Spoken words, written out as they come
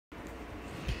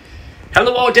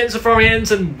Hello all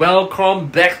Dancefarians and welcome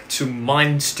back to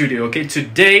my studio. Okay,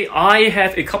 today I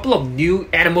have a couple of new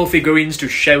animal figurines to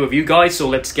share with you guys, so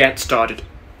let's get started.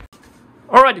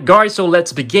 Alright guys, so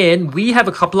let's begin. We have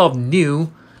a couple of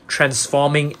new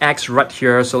transforming acts right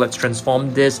here, so let's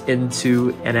transform this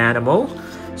into an animal.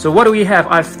 So what do we have?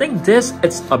 I think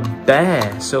it's a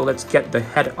bear, so let's get the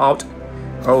head out.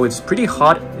 Oh, it's pretty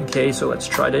hot. Okay, so let's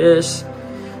try this.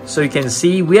 So you can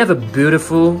see we have a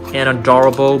beautiful and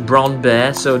adorable brown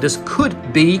bear. So this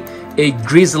could be a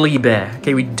grizzly bear.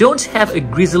 Okay, we don't have a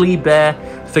grizzly bear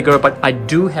figure, but I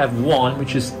do have one,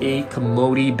 which is a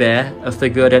Komodo bear, a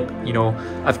figure that, you know,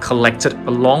 I've collected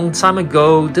a long time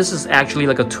ago. This is actually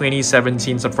like a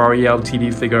 2017 Safari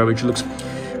LTD figure, which looks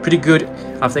pretty good.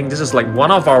 I think this is like one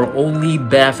of our only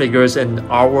bear figures in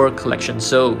our collection.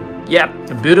 So yeah,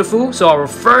 beautiful. So our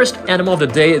first animal of the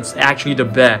day is actually the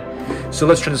bear. So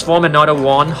let's transform another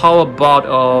one. How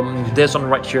about this one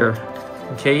right here?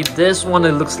 Okay, this one,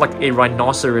 it looks like a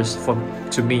rhinoceros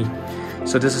to me.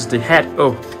 So this is the head.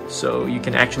 Oh, so you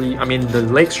can actually, I mean, the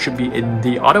legs should be in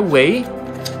the other way.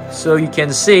 So you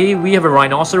can see we have a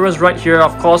rhinoceros right here.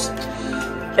 Of course,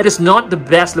 it is not the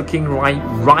best looking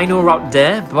rhino out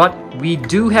there, but we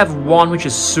do have one which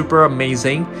is super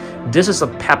amazing. This is a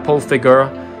Peppo figure,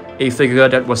 a figure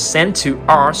that was sent to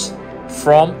us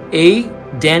from a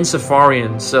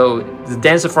Dancefarian. So the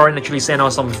Dancefarian actually sent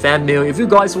us some fan mail. If you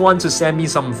guys want to send me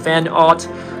some fan art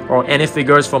or any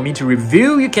figures for me to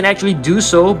review, you can actually do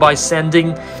so by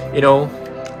sending, you know,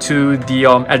 to the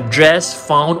address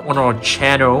found on our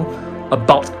channel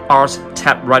About Us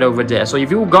tab right over there. So if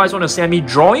you guys want to send me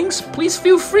drawings, please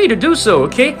feel free to do so.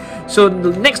 Okay, so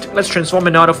next, let's transform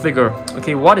another figure.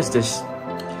 Okay, what is this?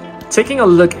 Taking a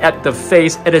look at the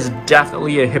face, it is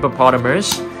definitely a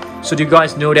hippopotamus. So do you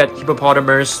guys know that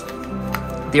hippopotamus,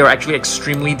 they are actually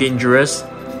extremely dangerous,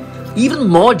 even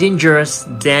more dangerous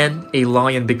than a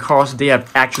lion, because they have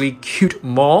actually killed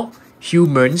more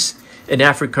humans in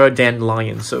Africa than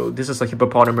lions. So this is a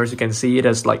hippopotamus. You can see it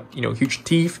has, like, you know, huge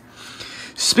teeth.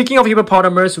 Speaking of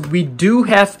hippopotamus, we do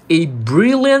have a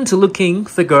brilliant looking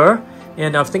figure,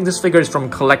 and I think this figure is from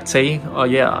Collecte.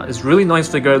 Yeah, it's really nice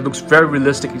figure. It looks very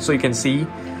realistic. So you can see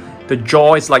the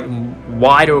jaw is like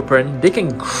wide open. They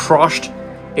can crush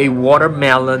a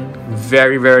watermelon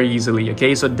very easily.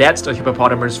 Okay, so that's the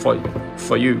hippopotamus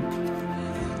for you.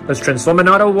 Let's transform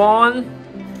another one.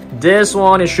 This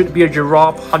one, it should be a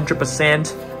giraffe,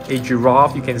 100% a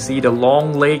giraffe. You can see the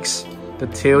long legs. The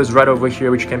tail is right over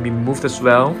here, which can be moved as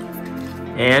well.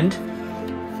 And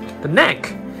the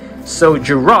neck. So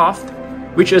giraffe,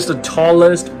 which is the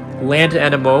tallest land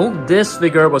animal. This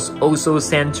figure was also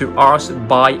sent to us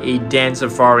by a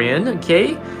Dancefarian.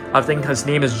 Okay, I think his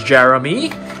name is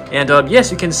Jeremy. And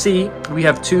yes, you can see we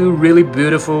have two really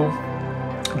beautiful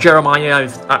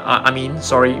Jeremiah. I mean,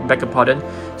 sorry, beg your pardon.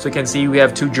 So you can see we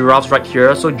have two giraffes right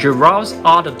here. So giraffes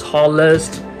are the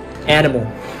tallest animal.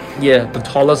 Yeah, the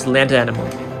tallest land animal.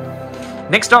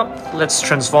 Next up, let's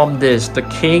transform this, the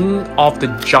king of the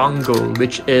jungle,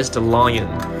 which is the lion.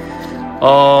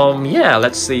 Yeah,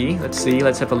 let's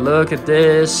have a look at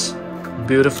this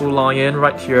beautiful lion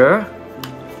right here.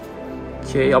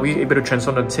 Okay, are we able to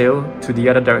transform the tail to the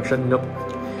other direction? Nope.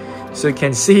 So you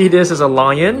can see this is a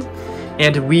lion,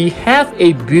 and we have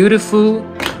a beautiful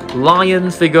lion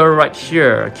figure right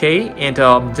here. Okay, and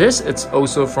this it's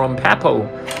also from Peppo.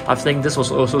 I think this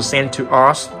was also sent to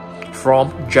us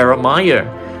from Jeremiah.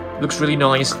 Looks really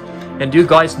nice. And do you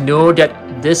guys know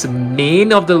that this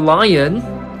mane of the lion,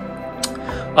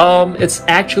 it's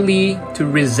actually to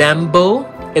resemble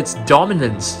its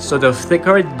dominance. So the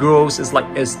thicker it grows, it's like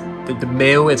the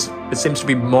male, it seems to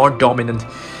be more dominant,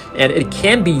 and it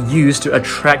can be used to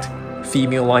attract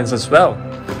female lions as well.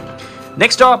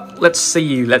 Next up, let's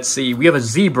see, we have a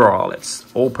zebra. Let's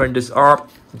open this up.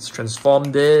 Let's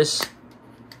transform this.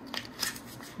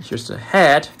 Here's the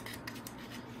head,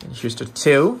 and here's the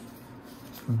tail.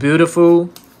 Beautiful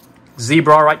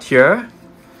zebra right here.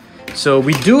 So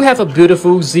we do have a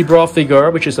beautiful zebra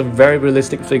figure, which is a very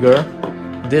realistic figure.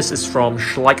 This is from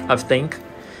Schleich, I think.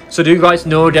 So do you guys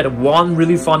know that one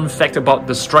really fun fact about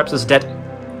the stripes is that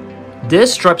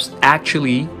these stripes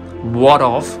actually ward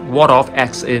off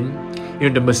as in, you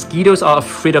know, the mosquitoes are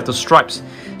afraid of the stripes.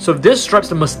 So if these stripes,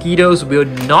 the mosquitoes will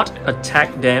not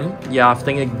attack them. Yeah,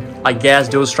 I guess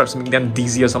those stripes make them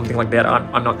dizzy or something like that.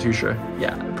 I'm not too sure.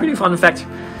 Yeah, pretty fun fact.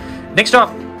 Next up,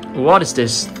 what is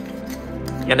this?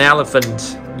 An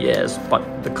elephant. Yes,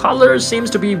 but the color seems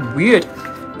to be weird.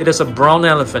 It is a brown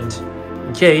elephant.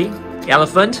 Okay,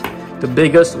 elephant, the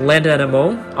biggest land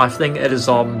animal. I think it is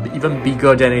even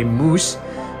bigger than a moose.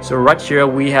 So right here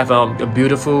we have a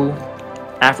beautiful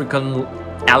African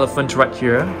elephant right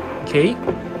here. Okay.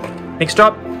 Next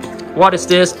up, what is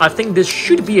this? I think this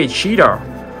should be a cheetah.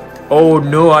 Oh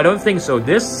no, I don't think so.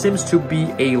 This seems to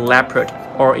be a leopard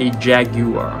or a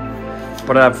jaguar.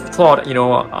 But I've thought, you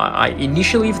know, I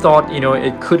initially thought, you know,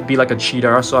 it could be like a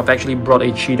cheetah. So I've actually brought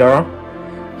a cheetah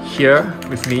here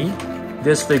with me.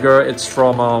 This figure, it's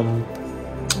from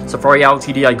Safari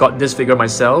Ltd. I got this figure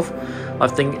myself. I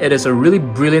think it is a really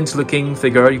brilliant looking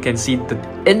figure. You can see the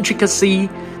intricacy,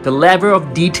 the level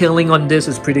of detailing on this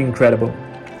is pretty incredible.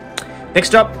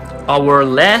 Next up, our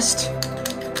last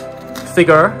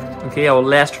figure. Okay, our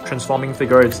last transforming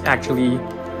figure is actually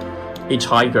a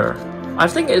tiger. I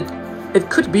think it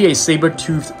could be a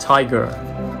saber-toothed tiger.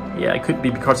 Yeah, it could be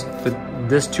because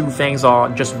these two fangs are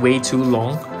just way too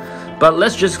long. But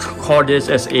let's just call this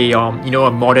as a you know,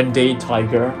 a modern day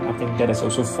tiger. I think that is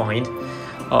also fine.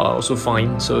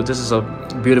 So this is a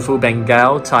beautiful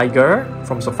Bengal tiger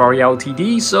from Safari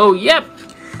Ltd. So yep,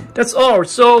 that's all.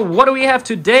 So what do we have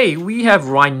today? We have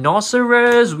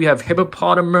rhinoceros, we have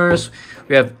hippopotamus,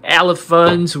 we have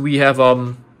elephants, we have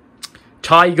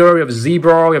tiger, we have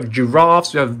zebra, we have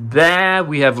giraffes, we have bear,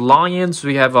 we have lions,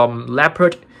 we have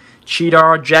leopard,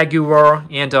 cheetah, jaguar,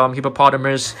 and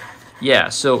hippopotamus. Yeah,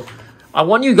 so I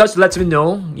want you guys to let me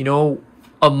know, you know,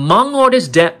 among all these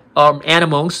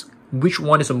animals, which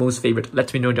one is the most favorite?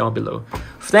 Let me know down below.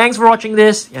 Thanks for watching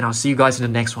this, and I'll see you guys in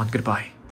the next one. Goodbye.